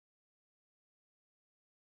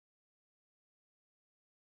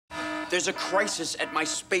There's a crisis at my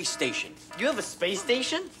space station. You have a space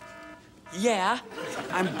station? Yeah,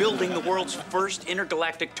 I'm building the world's first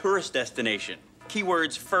intergalactic tourist destination.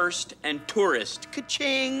 Keywords first and tourist.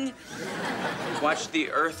 Ka-ching! Watch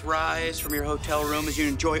the Earth rise from your hotel room as you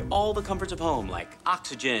enjoy all the comforts of home, like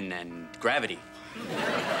oxygen and gravity.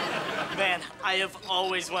 Man, I have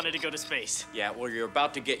always wanted to go to space. Yeah, well, you're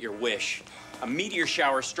about to get your wish. A meteor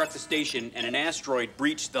shower struck the station and an asteroid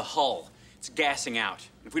breached the hull. It's gassing out.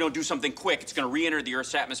 If we don't do something quick, it's gonna re-enter the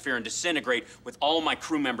Earth's atmosphere and disintegrate with all my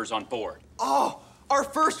crew members on board. Oh, our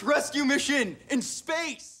first rescue mission in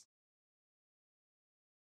space!